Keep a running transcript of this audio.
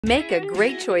Make a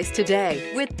great choice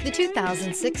today with the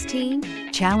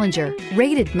 2016 Challenger.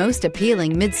 Rated most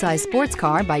appealing midsize sports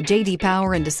car by J.D.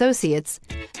 Power and Associates,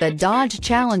 the Dodge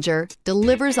Challenger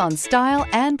delivers on style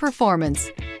and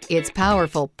performance. It's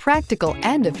powerful, practical,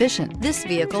 and efficient. This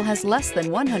vehicle has less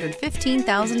than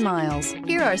 115,000 miles.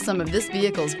 Here are some of this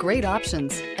vehicle's great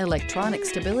options: electronic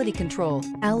stability control,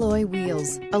 alloy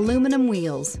wheels, aluminum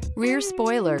wheels, rear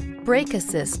spoiler, brake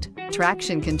assist,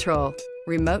 traction control,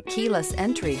 remote keyless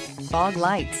entry, fog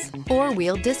lights,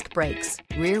 four-wheel disc brakes,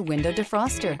 rear window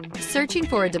defroster. Searching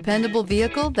for a dependable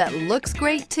vehicle that looks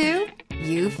great too?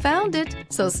 You found it,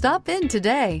 so stop in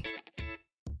today.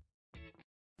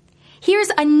 Here's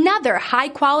another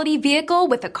high-quality vehicle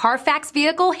with a Carfax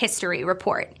Vehicle History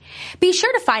Report. Be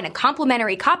sure to find a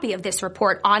complimentary copy of this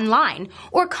report online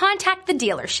or contact the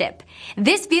dealership.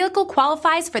 This vehicle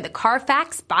qualifies for the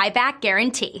Carfax Buyback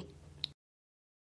Guarantee.